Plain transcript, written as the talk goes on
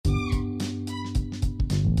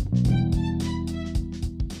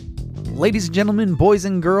Ladies and gentlemen, boys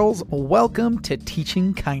and girls, welcome to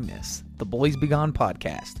Teaching Kindness, the Bullies Be Gone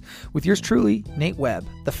podcast, with yours truly, Nate Webb,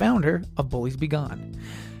 the founder of Bullies Be Gone.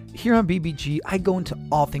 Here on BBG, I go into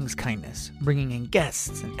all things kindness, bringing in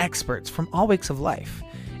guests and experts from all walks of life.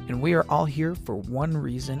 And we are all here for one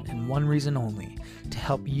reason and one reason only, to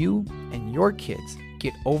help you and your kids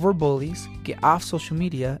get over bullies, get off social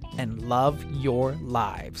media, and love your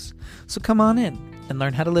lives. So come on in and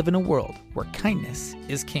learn how to live in a world where kindness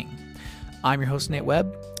is king. I'm your host, Nate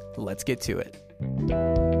Webb. Let's get to it.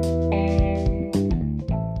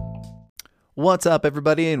 What's up,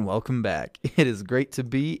 everybody, and welcome back. It is great to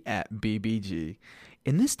be at BBG.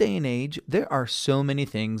 In this day and age, there are so many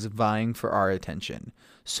things vying for our attention,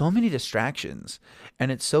 so many distractions,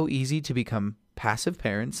 and it's so easy to become passive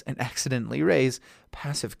parents and accidentally raise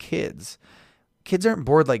passive kids. Kids aren't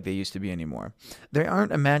bored like they used to be anymore. They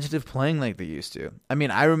aren't imaginative playing like they used to. I mean,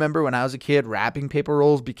 I remember when I was a kid, wrapping paper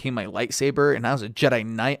rolls became my lightsaber, and I was a Jedi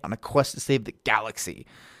Knight on a quest to save the galaxy.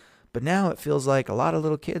 But now it feels like a lot of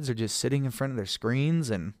little kids are just sitting in front of their screens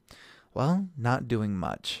and, well, not doing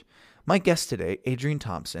much. My guest today, Adriane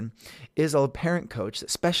Thompson, is a parent coach that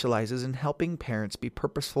specializes in helping parents be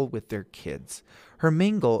purposeful with their kids. Her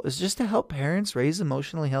main goal is just to help parents raise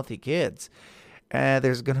emotionally healthy kids.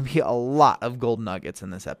 There's going to be a lot of gold nuggets in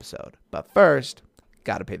this episode. But first,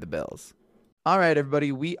 got to pay the bills. All right,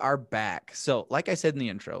 everybody, we are back. So like I said in the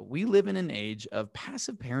intro, we live in an age of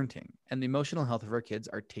passive parenting, and the emotional health of our kids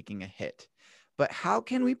are taking a hit. But how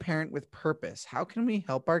can we parent with purpose? How can we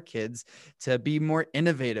help our kids to be more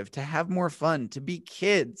innovative, to have more fun, to be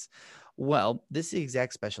kids? Well, this is the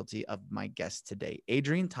exact specialty of my guest today,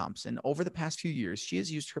 Adriane Thompson. Over the past few years, she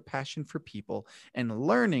has used her passion for people and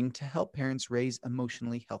learning to help parents raise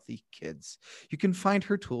emotionally healthy kids. You can find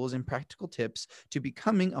her tools and practical tips to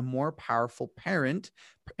becoming a more powerful parent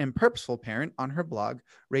and purposeful parent on her blog,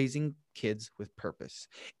 Raising Kids with Purpose.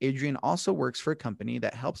 Adriane also works for a company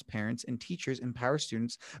that helps parents and teachers empower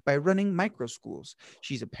students by running micro schools.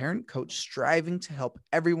 She's a parent coach striving to help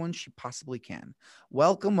everyone she possibly can.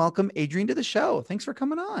 Welcome, Adriane, to the show. Thanks for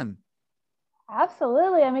coming on.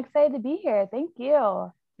 Absolutely. I'm excited to be here. Thank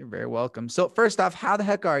you. You're very welcome. So first off, how the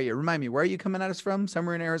heck are you? Remind me, where are you coming at us from?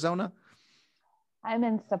 Somewhere in Arizona? I'm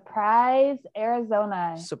in Surprise,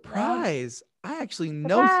 Arizona. Surprise. I actually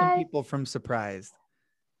know some people from Surprise.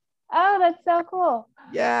 Oh, that's so cool.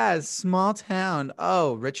 Yeah, small town.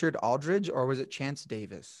 Oh, Richard Aldridge, or was it Chance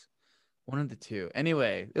Davis? One of the two.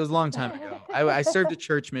 Anyway, it was a long time ago. I served a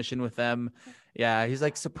church mission with them. Yeah, he's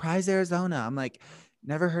like, Surprise, Arizona. I'm like,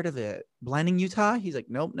 never heard of it. Blanding, Utah? He's like,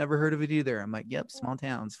 nope, never heard of it either. I'm like, yep, small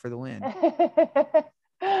towns for the win.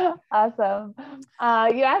 Awesome.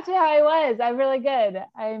 You asked me how I was. I'm really good.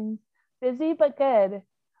 I'm busy, but good.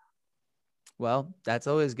 Well, that's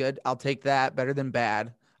always good. I'll take that. Better than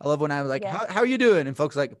bad. I love when I was like, how are you doing? And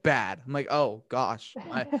folks are like, bad. I'm like, oh gosh.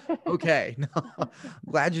 Okay. No, I'm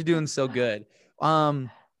glad you're doing so good.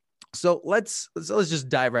 So let's just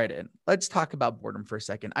dive right in. Let's talk about boredom for a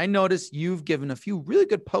second. I noticed you've given a few really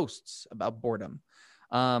good posts about boredom.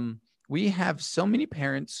 We have so many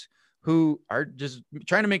parents who are just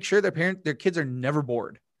trying to make sure their kids are never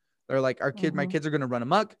bored. They're like, my kids are going to run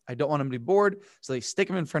amok. I don't want them to be bored. So they stick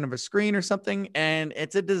them in front of a screen or something, and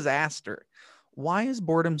it's a disaster. Why is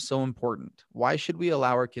boredom so important? Why should we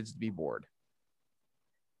allow our kids to be bored?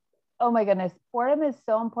 Oh my goodness. Boredom is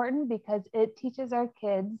so important because it teaches our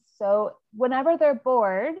kids. So whenever they're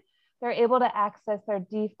bored, they're able to access their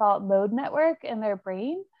default mode network in their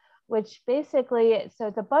brain, which basically, so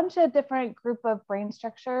it's a bunch of different group of brain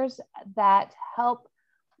structures that help.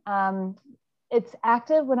 It's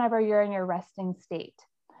active whenever you're in your resting state.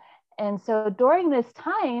 And so during this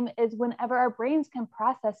time is whenever our brains can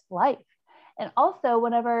process life. And also,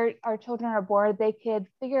 whenever our children are bored, they could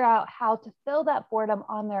figure out how to fill that boredom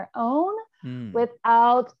on their own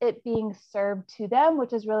without it being served to them,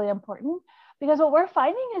 which is really important. Because what we're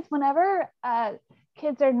finding is whenever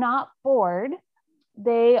kids are not bored,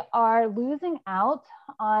 they are losing out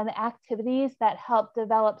on activities that help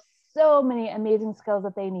develop so many amazing skills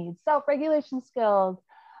that they need. Self-regulation skills,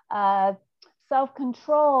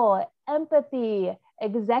 self-control, empathy,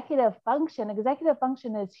 executive function. Executive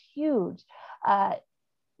function is huge.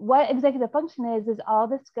 What executive function is all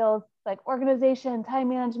the skills like organization, time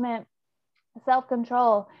management,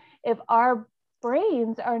 self-control. If our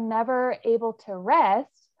brains are never able to rest,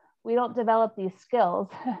 we don't develop these skills.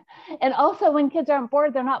 And also when kids aren't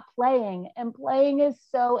bored, they're not playing, and playing is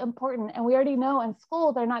so important. And we already know in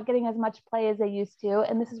school, they're not getting as much play as they used to.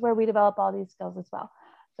 And this is where we develop all these skills as well.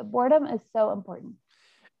 So boredom is so important.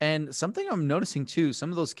 And something I'm noticing too, some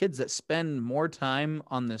of those kids that spend more time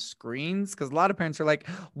on the screens, because a lot of parents are like,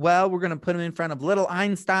 well, we're going to put them in front of little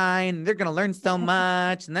Einstein, and they're going to learn so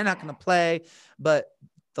much, and they're not going to play. But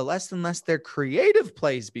the less and less their creative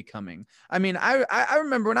play is becoming. I mean, I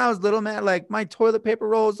remember when I was little, man, like my toilet paper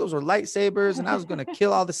rolls, those were lightsabers, and I was going to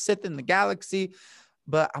kill all the Sith in the galaxy.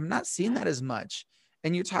 But I'm not seeing that as much.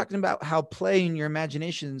 And you're talking about how play in your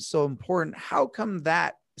imagination is so important. How come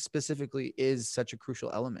that specifically is such a crucial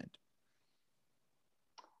element?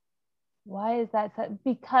 Why is that so?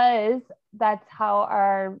 Because that's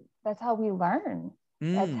how we learn.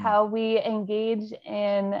 That's Mm, how we engage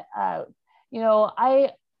in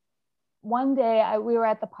I one day we were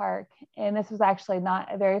at the park, and this was actually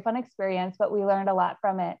not a very fun experience, but we learned a lot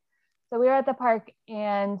from it. So we were at the park,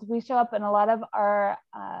 and we show up, and a lot of our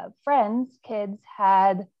friends kids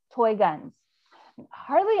had toy guns.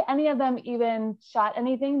 Hardly any of them even shot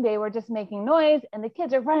anything. They were just making noise, and the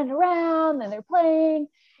kids are running around and they're playing,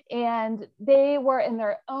 and they were in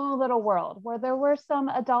their own little world where there were some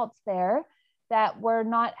adults there that were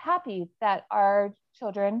not happy that our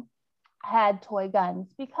children had toy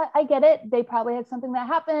guns. Because I get it, they probably had something that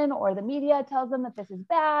happened, or the media tells them that this is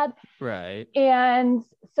bad. right. And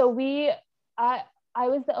so I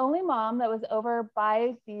was the only mom that was over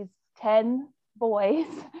by these 10 boys.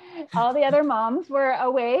 All the other moms were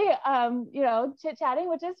away, chit-chatting,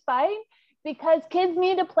 which is fine, because kids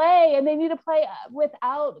need to play, and they need to play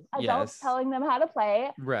without adults Yes. telling them how to play.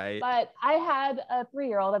 Right. But I had a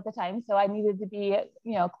 3-year-old at the time, so I needed to be,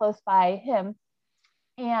 close by him.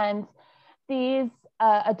 And these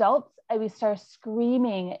adults, we start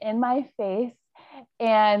screaming in my face,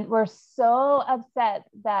 and we're so upset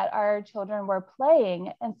that our children were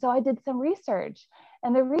playing. And so I did some research,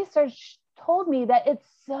 and the research told me that it's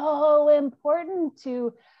so important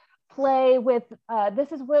to play with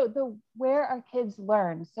this is where our kids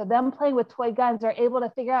learn. So them playing with toy guns are able to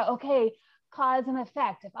figure out, okay, cause and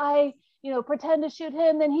effect. If I pretend to shoot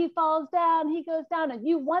him, then he falls down, he goes down. And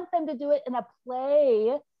you want them to do it in a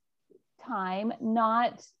play time,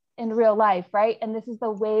 not in real life, right? And this is the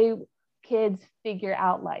way kids figure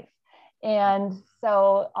out life. And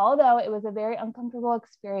so although it was a very uncomfortable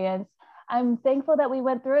experience, I'm thankful that we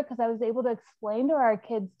went through it, because I was able to explain to our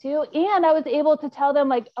kids too. And I was able to tell them,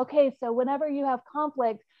 like, okay, so whenever you have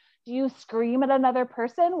conflict, do you scream at another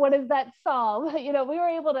person? What does that solve? We were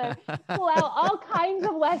able to pull out all kinds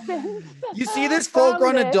of lessons You see this full from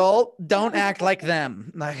grown this. adult, don't act like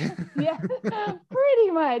them. Like, Yeah,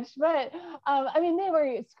 pretty much. But they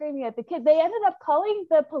were screaming at the kid. They ended up calling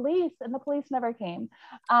the police, and the police never came.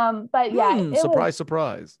 But yeah, it was. surprise,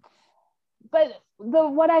 surprise. But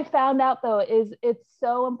what I found out though is it's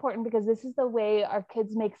so important, because this is the way our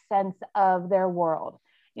kids make sense of their world.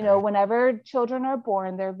 Right. Whenever children are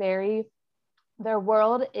born, their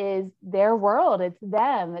world is their world. It's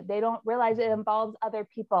them. They don't realize it involves other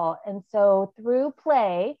people. And so through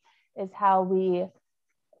play is how they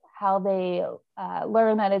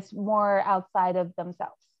learn that it's more outside of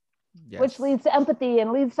themselves, Yes. which leads to empathy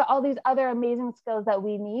and leads to all these other amazing skills that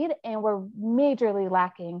we need. And we're majorly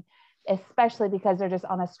lacking, especially because they're just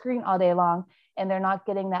on a screen all day long, and they're not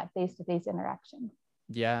getting that face-to-face interaction.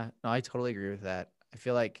 Yeah, no, I totally agree with that. I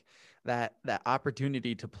feel like that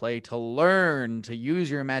opportunity to play, to learn, to use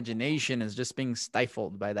your imagination is just being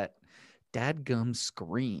stifled by that dadgum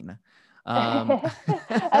screen. And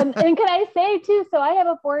can I say too, so I have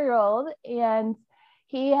a 4-year-old, and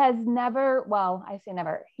he has never, well, I say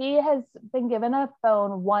never, he has been given a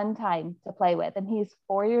phone one time to play with, and he's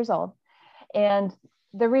 4 years old. And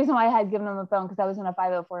the reason why I had given him a phone, because I was in a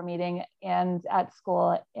 504 meeting and at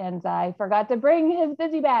school, and I forgot to bring his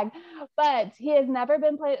busy bag. But he has never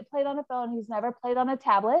been played on a phone. He's never played on a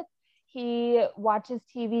tablet. He watches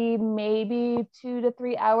TV maybe 2 to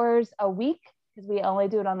 3 hours a week, because we only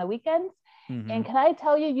do it on the weekends. Mhm. And can I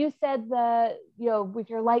tell you, you said with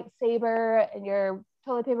your lightsaber and your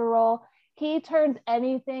toilet paper roll, he turns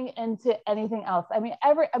anything into anything else.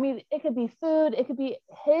 It could be food, it could be,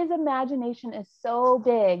 his imagination is so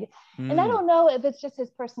big. And I don't know if it's just his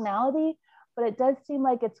personality, but it does seem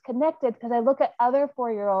like it's connected, because I look at other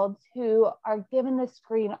 4-year-olds who are given the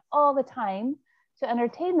screen all the time to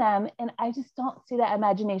entertain them, and I just don't see that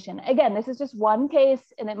imagination. Again, this is just one case,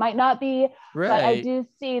 and it might not be, Right. but I do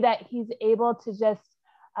see that he's able to just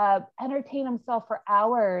entertain himself for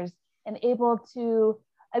hours, and able to,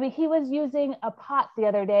 he was using a pot the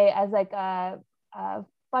other day as like a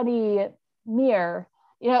funny mirror,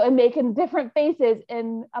 and making different faces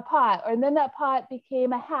in a pot. And then that pot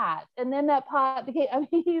became a hat. And then that pot became,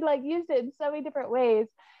 he like used it in so many different ways.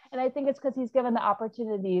 And I think it's because he's given the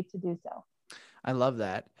opportunity to do so. I love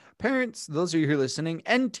that. Parents, those of you who are listening,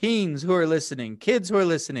 and teens who are listening, kids who are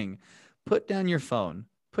listening, put down your phone,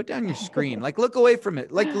 put down your screen, like look away from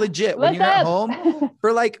it, like legit when Look you're at up. home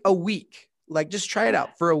for like a week, like just try it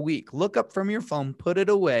out for a week. Look up from your phone, put it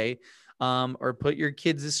away, or put your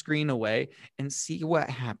kids' screen away and see what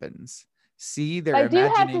happens. See But their I do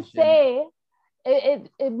have to imagination. say,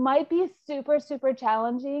 it might be super, super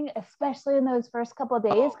challenging, especially in those first couple of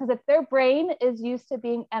days, because if their brain is used to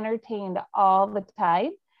being entertained all the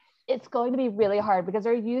time, it's going to be really hard because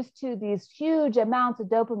they're used to these huge amounts of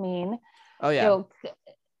dopamine, Oh you yeah. know,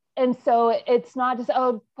 and so it's not just,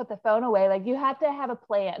 oh, put the phone away. Like you have to have a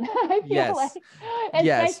plan. I feel like, Yes.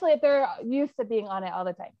 Yes. especially if they're used to being on it all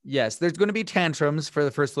the time. Yes, there's going to be tantrums for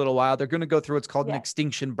the first little while. They're going to go through what's called an Yes.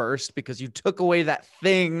 extinction burst because you took away that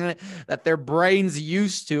thing that their brain's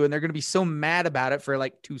used to, and they're going to be so mad about it for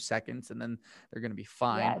like 2 seconds, and then they're going to be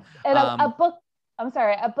fine. Yes. And a book, I'm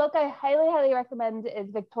sorry, a book I highly, highly recommend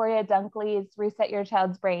is Victoria Dunkley's Reset Your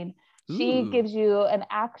Child's Brain. She Ooh. gives you an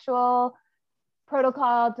actual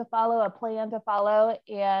protocol to follow, a plan to follow,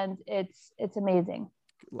 and it's amazing.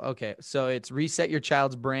 Okay, so it's Reset Your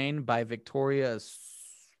Child's Brain by Victoria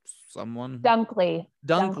someone. Dunkley.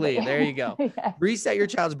 Dunkley. There you go. Yes. Reset Your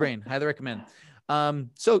Child's Brain. Highly recommend.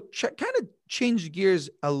 So kind of change gears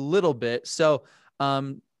a little bit. So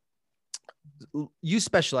you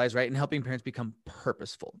specialize, right, in helping parents become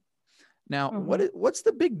purposeful. Now, what's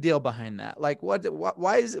the big deal behind that? Like,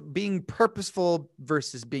 why is it being purposeful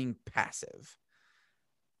versus being passive?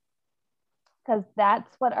 Because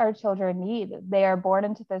that's what our children need. They are born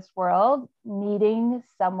into this world needing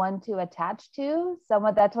someone to attach to,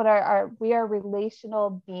 someone. That's what we are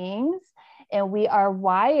relational beings, and we are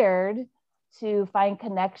wired to find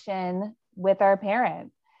connection with our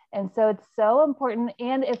parents. And so it's so important.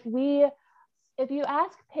 And if you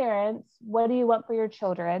ask parents, what do you want for your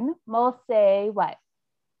children? Most say what?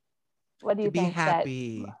 What do you think? Be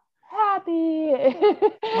happy. Happy.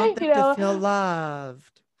 Want them to feel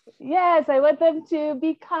loved. Yes, I want them to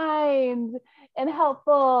be kind and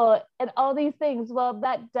helpful and all these things. Well,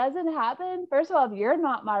 that doesn't happen. First of all, if you're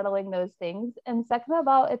not modeling those things, and second of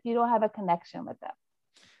all, if you don't have a connection with them.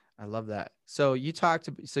 I love that. So you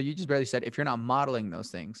just barely said if you're not modeling those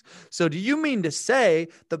things. So do you mean to say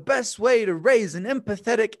the best way to raise an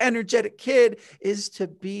empathetic, energetic kid is to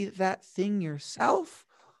be that thing yourself?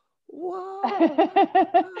 What?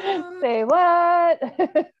 Say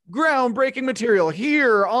what? Groundbreaking material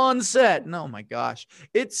here on set. No, my gosh.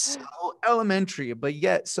 It's so elementary, but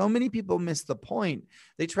yet so many people miss the point.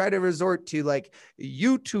 They try to resort to like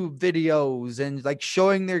YouTube videos and like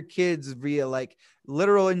showing their kids via like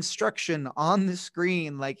literal instruction on the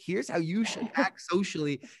screen. Like, here's how you should act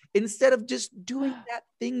socially instead of just doing that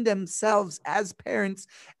thing themselves as parents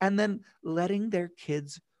and then letting their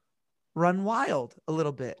kids run wild a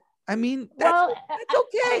little bit. I mean, that's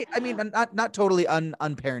okay. I mean, not totally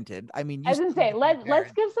unparented. I mean, I was gonna say,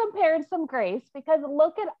 let's give some parents some grace, because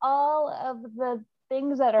look at all of the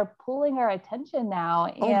things that are pulling our attention now.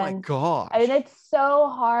 And oh my gosh. I mean, it's so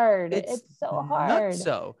hard. It's so hard.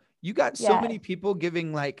 So you got so many people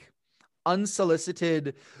giving like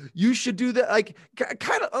unsolicited, you should do that, like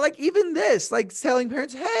kind of like even this, like telling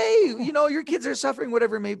parents, hey, your kids are suffering,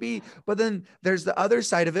 whatever it may be. But then there's the other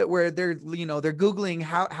side of it where they're Googling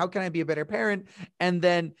how can I be a better parent? And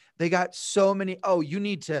then they got so many, you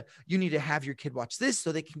need to have your kid watch this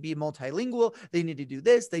so they can be multilingual. They need to do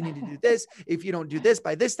this. They need to do this. If you don't do this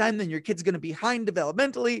by this time, then your kid's going to be behind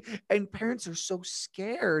developmentally. And parents are so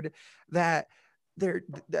scared that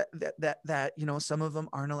some of them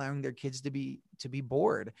aren't allowing their kids to be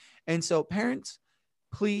bored. And so parents,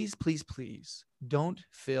 please don't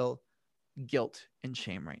feel guilt and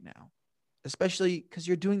shame right now, especially because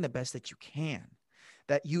you're doing the best that you can,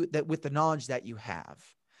 that with the knowledge that you have.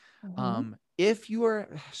 If you are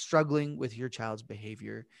struggling with your child's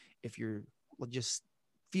behavior, if you're just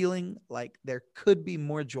feeling like there could be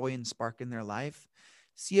more joy and spark in their life,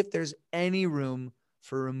 see if there's any room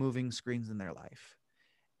for removing screens in their life.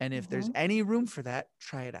 And if there's any room for that,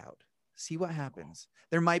 try it out. See what happens.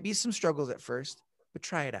 There might be some struggles at first, but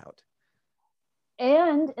try it out.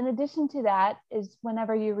 And in addition to that is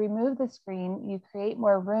whenever you remove the screen, you create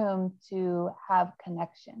more room to have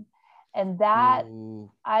connection. And that,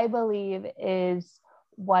 I believe, is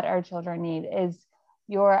what our children need, is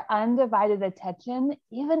your undivided attention,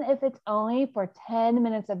 even if it's only for 10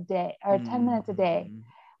 minutes a day or 10 minutes a day.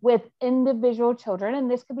 With individual children, and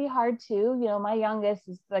this could be hard too. My youngest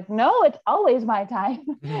is like, no, it's always my time.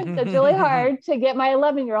 So it's really hard to get my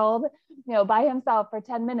 11-year-old, by himself for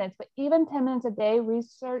 10 minutes. But even 10 minutes a day,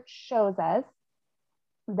 research shows us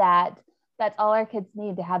that that's all our kids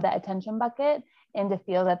need, to have that attention bucket and to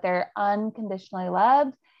feel that they're unconditionally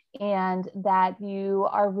loved and that you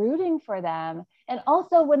are rooting for them. And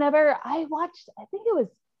also, whenever I watched, I think it was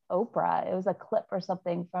Oprah, it was a clip or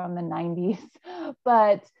something from the 90s,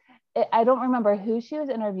 but I don't remember who she was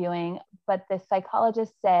interviewing, but the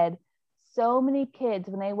psychologist said so many kids,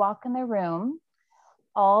 when they walk in the room,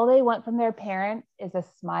 all they want from their parent is a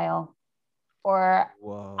smile or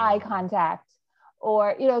eye contact.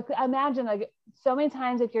 Or, you know, imagine like so many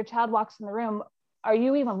times if your child walks in the room, are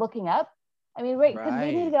you even looking up? I mean, right, because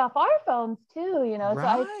we need to get off our phones too, you know. So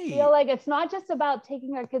I feel like it's not just about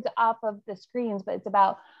taking our kids off of the screens, but it's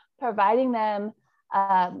about providing them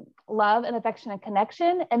love and affection and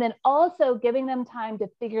connection, and then also giving them time to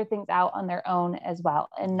figure things out on their own as well,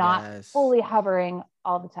 and not fully hovering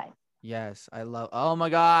all the time. Yes, I love. Oh my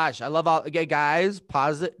gosh, I love all. Okay, guys,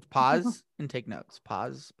 pause it, pause, and take notes.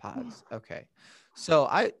 Pause. Okay, so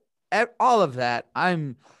all of that.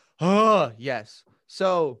 Oh yes.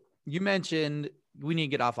 So you mentioned we need to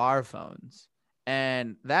get off our phones,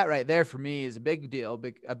 and that right there for me is a big deal,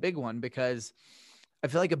 a big one, because I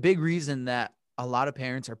feel like a big reason that a lot of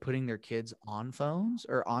parents are putting their kids on phones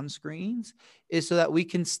or on screens is so that we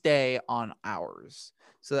can stay on ours.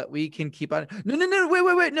 So that we can keep on. No,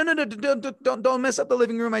 wait. No. Don't mess up the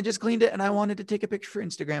living room. I just cleaned it and I wanted to take a picture for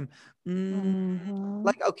Instagram.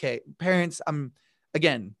 Like, okay, parents, I'm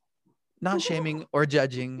again, not shaming or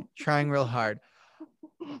judging, trying real hard.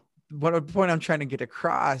 What a point I'm trying to get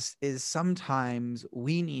across is sometimes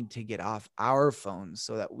we need to get off our phones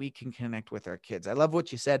so that we can connect with our kids. I love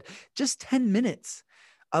what you said. Just 10 minutes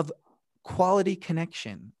of quality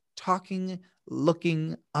connection, talking,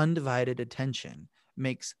 looking, undivided attention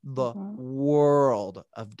makes the world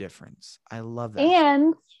of difference. I love that.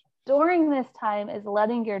 And during this time is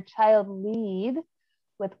letting your child lead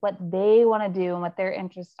with what they want to do and what their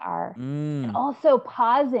interests are. And also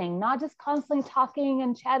pausing, not just constantly talking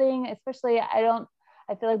and chatting, especially I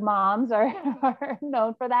feel like moms are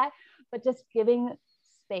known for that, but just giving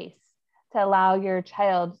space to allow your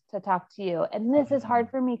child to talk to you. And this is hard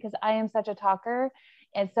for me because I am such a talker.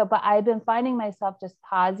 And so, but I've been finding myself just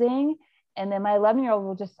pausing, and then my 11-year-old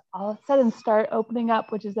will just all of a sudden start opening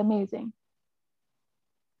up, which is amazing.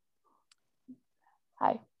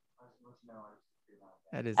 Hi.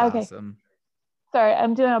 That is awesome. Sorry,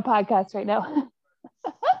 I'm doing a podcast right now.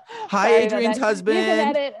 Hi, Adriane's husband. You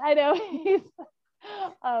can edit. I know.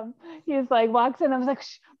 He's like walks in. I was like,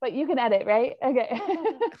 shh, but you can edit, right? Okay.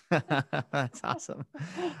 That's awesome.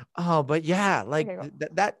 Oh, but yeah, like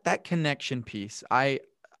that connection piece. I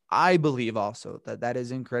believe also that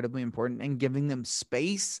is incredibly important, and giving them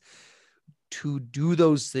space to do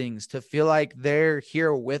those things, to feel like they're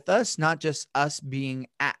here with us, not just us being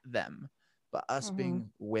at them, but us being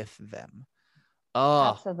with them. Oh,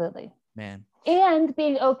 absolutely, man. And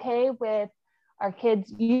being okay with our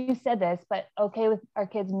kids. You said this, but okay with our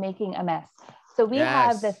kids making a mess. So we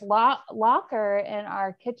have this locker in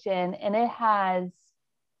our kitchen, and it has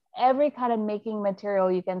every kind of making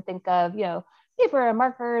material you can think of, you know, paper and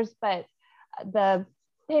markers, but the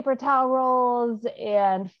paper towel rolls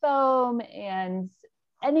and foam and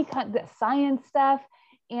any kind of science stuff.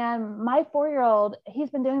 And my 4-year-old, he's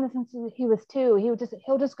been doing this since he was 2.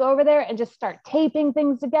 He'll just go over there and just start taping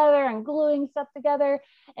things together and gluing stuff together.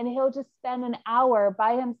 And he'll just spend an hour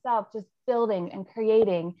by himself just building and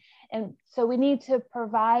creating. And so we need to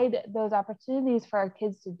provide those opportunities for our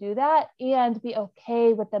kids to do that and be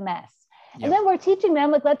okay with the mess. Yep. And then we're teaching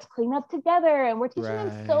them, like, let's clean up together. And we're teaching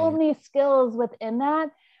them so many skills within that.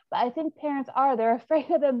 But I think parents they're afraid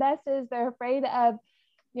of the messes. They're afraid of,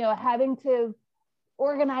 you know, having to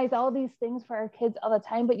organize all these things for our kids all the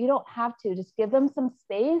time, but you don't have to. Just give them some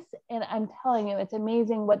space. And I'm telling you, it's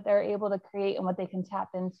amazing what they're able to create and what they can tap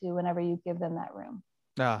into whenever you give them that room.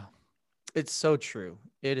 It's so true.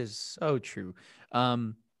 It is so true.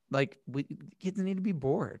 Like kids need to be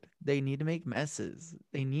bored. They need to make messes.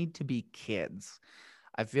 They need to be kids.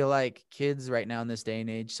 I feel like kids right now in this day and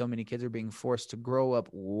age, so many kids are being forced to grow up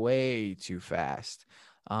way too fast.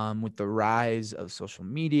 With the rise of social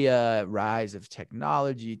media, rise of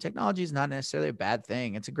technology. Technology is not necessarily a bad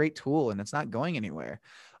thing. It's a great tool and it's not going anywhere,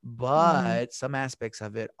 but some aspects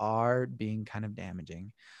of it are being kind of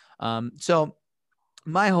damaging. So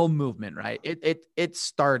my whole movement, right? It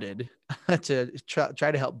started to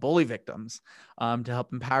try to help bully victims, to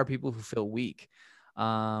help empower people who feel weak.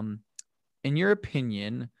 In your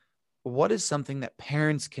opinion, what is something that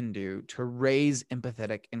parents can do to raise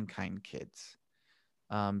empathetic and kind kids?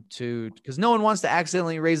 Because no one wants to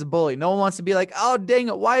accidentally raise a bully. No one wants to be like, oh, dang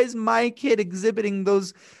it, why is my kid exhibiting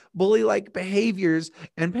those bully like behaviors.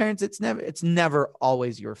 And parents, it's never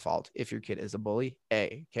always your fault if your kid is a bully.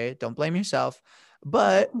 Okay, don't blame yourself.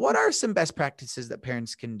 But what are some best practices that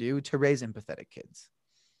parents can do to raise empathetic kids?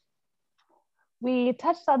 We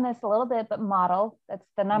touched on this a little bit, but model, that's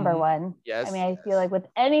the number one. I Yes. mean, I feel like with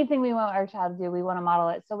anything we want our child to do, we want to model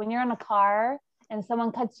it. So when you're in a car and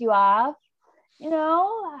someone cuts you off,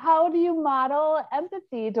 how do you model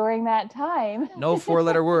empathy during that time? No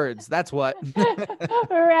 4-letter words. That's what.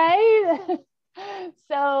 Right?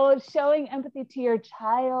 So showing empathy to your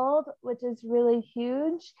child, which is really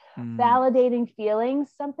huge, validating feelings,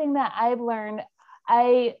 something that I've learned.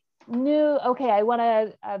 I knew, okay, I want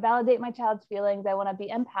to validate my child's feelings. I want to be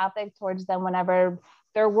empathic towards them whenever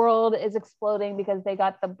their world is exploding because they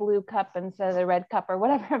got the blue cup instead of the red cup or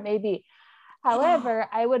whatever it may be. However,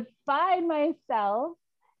 I would find myself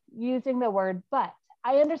using the word but.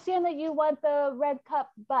 I understand that you want the red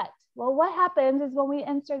cup, but. Well, what happens is when we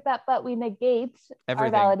insert that but, we negate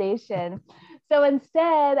Everything. our validation. So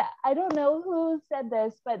instead, I don't know who said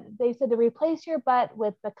this, but they said to replace your but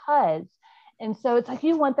with because. And so it's like,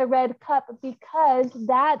 you want the red cup because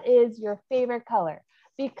that is your favorite color.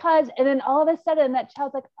 Because, and then all of a sudden that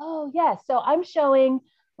child's like, oh yes. So I'm showing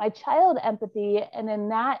my child empathy. And in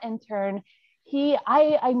that in turn,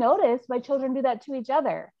 I notice my children do that to each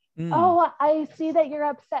other. Oh, I see that you're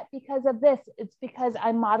upset because of this. It's because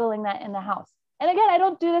I'm modeling that in the house. And again, I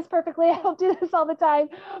don't do this perfectly. I don't do this all the time,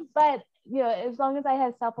 but as long as I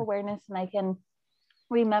have self-awareness and I can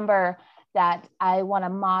remember that I want to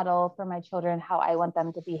model for my children how I want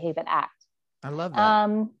them to behave and act. I love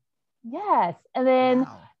that. Yes. And then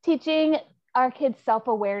teaching our kids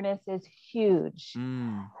self-awareness is huge.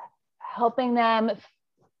 Helping them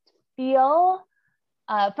feel,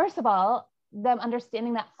 first of all, them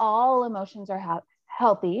understanding that all emotions are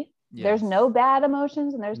healthy. Yes. There's no bad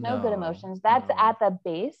emotions and there's no good emotions. That's at the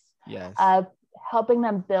base. Yes. Helping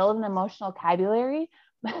them build an emotional vocabulary.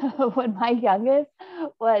 When my youngest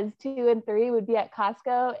was 2 and 3, would be at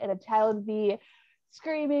Costco and a child would be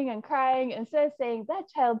screaming and crying. Instead of saying that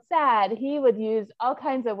child's sad, he would use all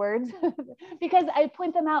kinds of words because I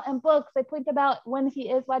point them out in books. I point them out when he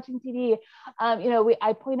is watching TV.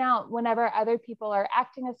 I point out whenever other people are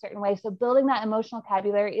acting a certain way. So building that emotional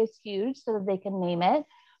vocabulary is huge so that they can name it.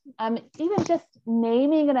 Even just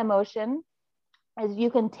naming an emotion, is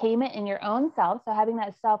you can tame it in your own self. So having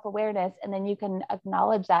that self-awareness, and then you can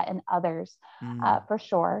acknowledge that in others for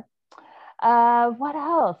sure. What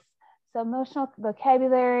else? So emotional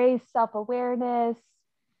vocabulary, self-awareness,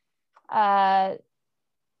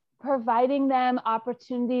 providing them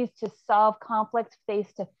opportunities to solve conflict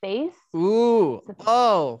face-to-face. Ooh,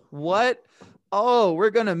 oh, what? Oh, we're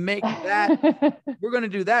going to make that, we're going to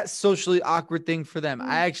do that socially awkward thing for them.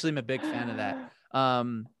 I actually am a big fan of that.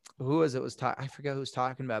 Who was it? I forget who was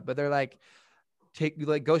talking about, but they're like,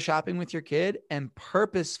 go shopping with your kid and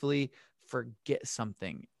purposefully forget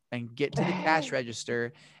something and get to the cash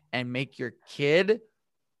register and make your kid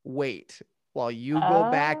wait while you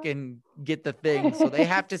go back and get the thing. So they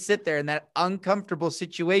have to sit there in that uncomfortable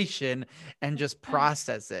situation and just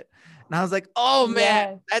process it. And I was like, oh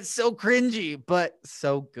man, that's so cringy, but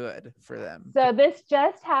so good for them. So this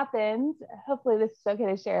just happened. Hopefully this is okay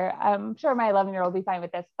to share. I'm sure my 11-year-old will be fine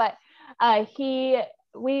with this, but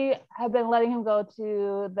we have been letting him go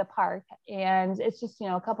to the park, and it's just,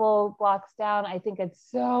 a couple blocks down. I think it's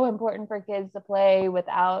so important for kids to play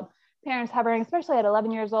without parents hovering, especially at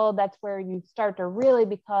 11 years old. That's where you start to really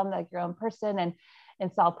become like your own person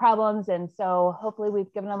and solve problems. And so hopefully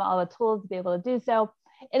we've given them all the tools to be able to do so.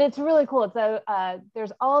 And it's really cool. So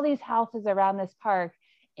there's all these houses around this park,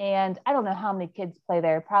 and I don't know how many kids play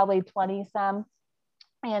there, probably 20 some.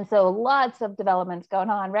 And so lots of developments going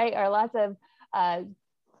on, right? Or lots of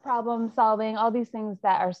problem solving, all these things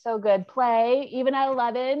that are so good. Play, even at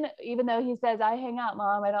 11, even though he says, I hang out,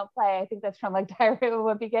 Mom, I don't play. I think that's from like Diary of a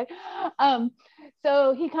Wimpy Kid.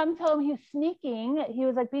 So he comes home, he's sneaking. He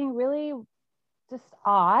was like being really just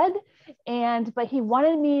odd. But he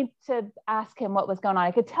wanted me to ask him what was going on. I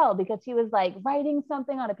could tell because he was like writing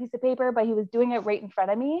something on a piece of paper, but he was doing it right in front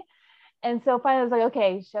of me. And so finally I was like,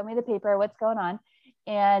 okay, show me the paper. What's going on?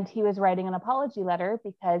 And he was writing an apology letter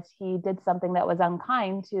because he did something that was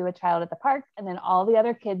unkind to a child at the park. And then all the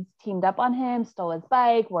other kids teamed up on him, stole his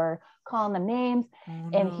bike, were calling them names.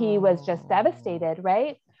 And he was just devastated,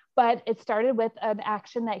 right? But it started with an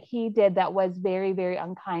action that he did that was very, very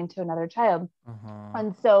unkind to another child.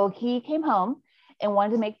 And so he came home and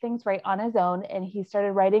wanted to make things right on his own. And he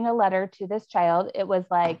started writing a letter to this child. It was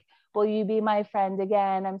like, will you be my friend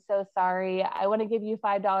again? I'm so sorry. I want to give you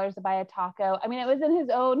 $5 to buy a taco. I mean, it was in his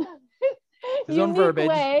own, his own verbiage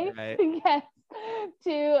way. right. Yes.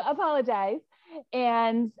 to apologize.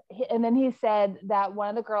 And then he said that one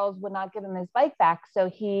of the girls would not give him his bike back, so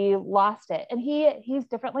he lost it. And he's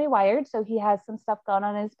differently wired, so he has some stuff going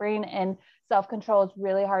on in his brain, and self-control is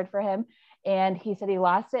really hard for him. And he said he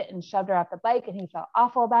lost it and shoved her off the bike, and he felt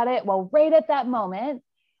awful about it. Well, right at that moment,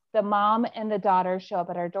 the mom and the daughter show up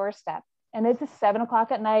at our doorstep, and it's 7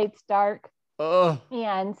 o'clock at night, it's dark. Oh,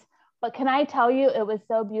 But can I tell you, it was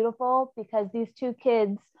so beautiful because these two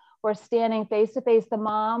kids were standing face to face. The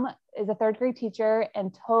mom is a third grade teacher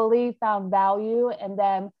and totally found value in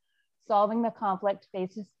them solving the conflict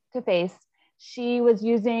face to face. She was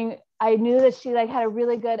using, I knew that she like had a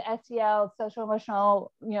really good SEL, social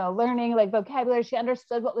emotional, learning, like vocabulary. She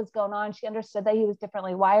understood what was going on. She understood that he was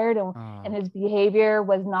differently wired, and his behavior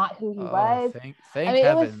was not who he was. Thank heavens.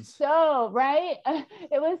 It was so right.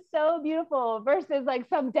 It was so beautiful versus like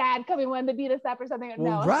some dad coming when to beat us up or something.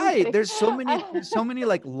 Well, No, right. There's so many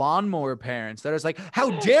like lawnmower parents that are like,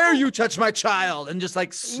 how dare you touch my child? And just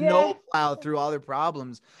like snowplow through all their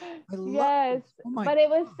problems. Yes. But it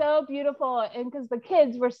was so beautiful. And because the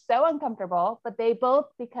kids were so uncomfortable, but they both,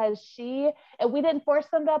 and we didn't force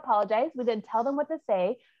them to apologize. We didn't tell them what to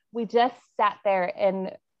say. We just sat there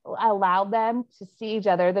and allowed them to see each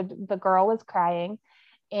other. The girl was crying,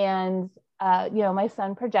 and my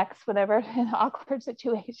son projects whenever in awkward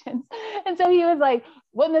situations. And so he was like,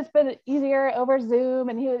 wouldn't this been easier over Zoom?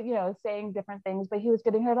 And he was, saying different things, but he was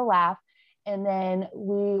getting her to laugh. And then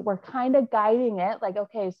we were kind of guiding it like,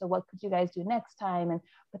 okay, so what could you guys do next time?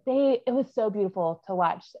 But it was so beautiful to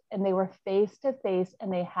watch. And they were face to face,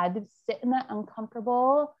 and they had to sit in that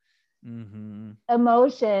uncomfortable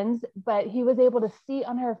emotions, but he was able to see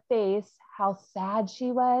on her face how sad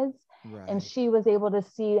she was. Right. And she was able to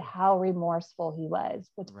see how remorseful he was,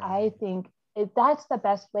 which I think that's the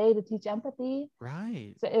best way to teach empathy.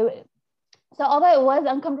 Right. So although it was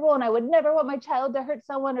uncomfortable, and I would never want my child to hurt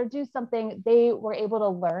someone or do something, they were able to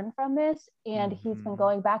learn from this. And he's been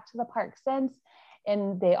going back to the park since,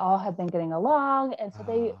 and they all have been getting along. And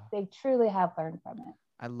so they truly have learned from it.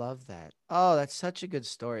 I love that. Oh, that's such a good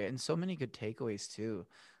story, and so many good takeaways too.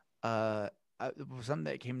 Something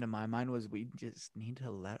that came to my mind was we just need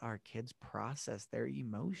to let our kids process their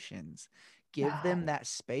emotions. Give them that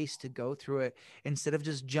space to go through it instead of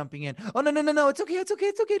just jumping in. Oh, no. It's okay.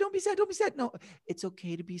 Don't be sad. No, it's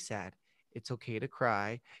okay to be sad. It's okay to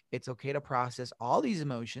cry. It's okay to process all these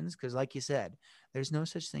emotions. Cause like you said, there's no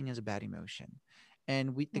such thing as a bad emotion.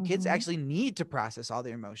 And the kids actually need to process all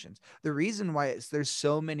their emotions. The reason why there's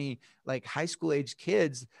so many like high school age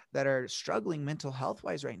kids that are struggling mental health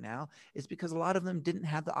wise right now is because a lot of them didn't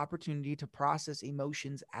have the opportunity to process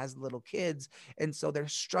emotions as little kids. And so they're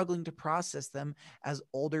struggling to process them as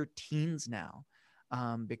older teens now,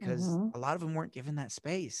 because a lot of them weren't given that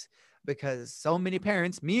space. Because so many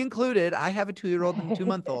parents, me included, I have a 2-year-old and a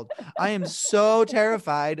 2-month-old. I am so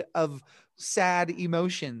terrified of sad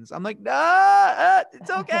emotions. I'm like, no, it's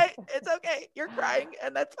okay. It's okay. You're crying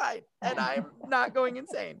and that's fine. And I'm not going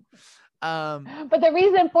insane. But the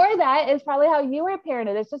reason for that is probably how you were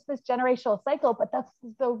parented. It's just this generational cycle. But that's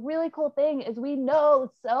the really cool thing is we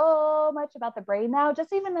know so much about the brain now,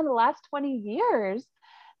 just even in the last 20 years,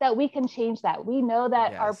 that we can change that. We know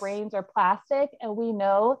that our brains are plastic, and we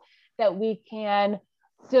know that we can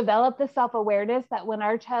develop the self-awareness that when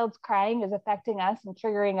our child's crying is affecting us and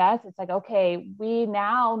triggering us, it's like, okay, we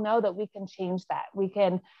now know that we can change that. We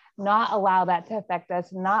can not allow that to affect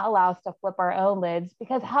us, not allow us to flip our own lids,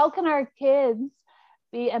 because how can our kids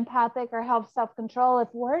be empathic or have self-control if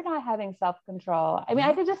we're not having self-control? I mean,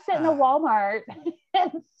 I could just sit in a Walmart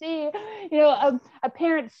and see, a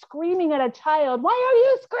parent screaming at a child, why are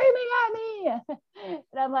you screaming at me?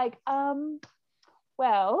 And I'm like,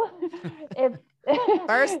 well, if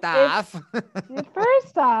first off, and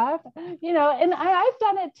I've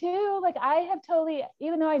done it too. Like I have totally,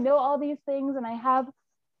 even though I know all these things and I have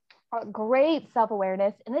a great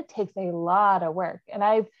self-awareness, and it takes a lot of work. And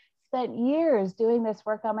I've spent years doing this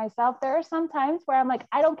work on myself. There are some times where I'm like,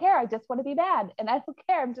 I don't care. I just want to be bad. And I don't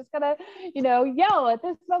care. I'm just gonna, yell at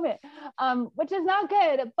this moment, which is not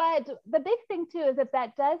good. But the big thing too, is if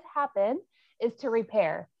that does happen, is to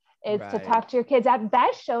repair. Is to talk to your kids.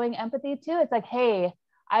 That's showing empathy too. It's like, hey,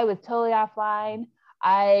 I was totally offline.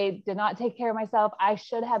 I did not take care of myself. I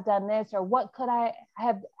should have done this, or what could I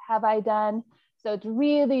have I done? So it's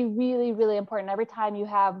really, really, really important. Every time you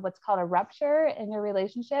have what's called a rupture in your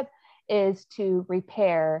relationship, is to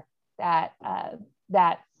repair that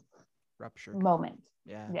rupture moment.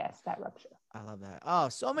 Yeah. Yes, that rupture. I love that. Oh,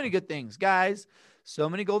 so many good things, guys. So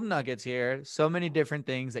many golden nuggets here. So many different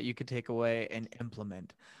things that you could take away and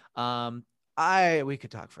implement. We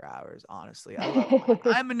could talk for hours, honestly.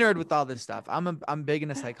 I'm a nerd with all this stuff. I'm big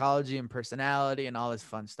into psychology and personality and all this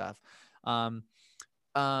fun stuff. Um,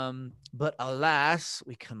 but alas,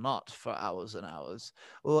 we cannot for hours and hours.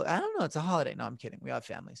 Well, I don't know. It's a holiday. No, I'm kidding. We have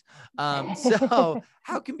families. So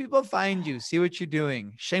how can people find you? See what you're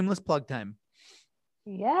doing? Shameless plug time.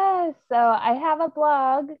 Yes. So I have a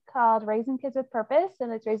blog called Raising Kids with Purpose,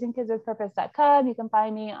 and it's raisingkidswithpurpose.com. You can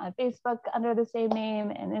find me on Facebook under the same name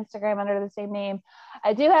and Instagram under the same name.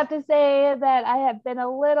 I do have to say that I have been a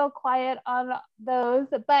little quiet on those,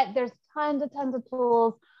 but there's tons of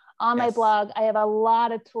tools on my Yes. blog. I have a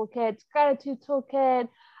lot of toolkits, gratitude toolkit.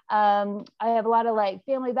 I have a lot of like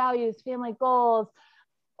family values, family goals,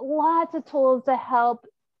 lots of tools to help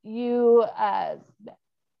you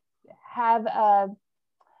have a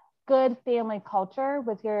good family culture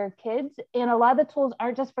with your kids. And a lot of the tools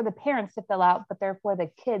aren't just for the parents to fill out, but they're for the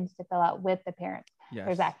kids to fill out with the parents. Yes.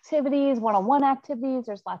 There's activities, one-on-one activities.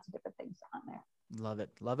 There's lots of different things on there. Love it.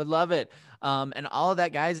 Love it. Love it. And all of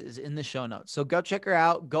that, guys, is in the show notes. So go check her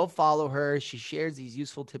out. Go follow her. She shares these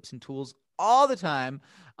useful tips and tools all the time.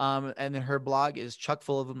 And then her blog is chock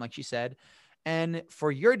full of them, like she said. And for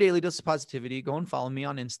your daily dose of positivity, go and follow me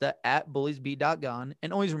on Insta at bulliesbe.gone.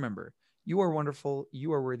 And always remember, you are wonderful,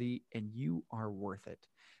 you are worthy, and you are worth it.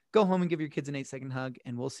 Go home and give your kids an 8-second hug,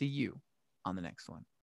 and we'll see you on the next one.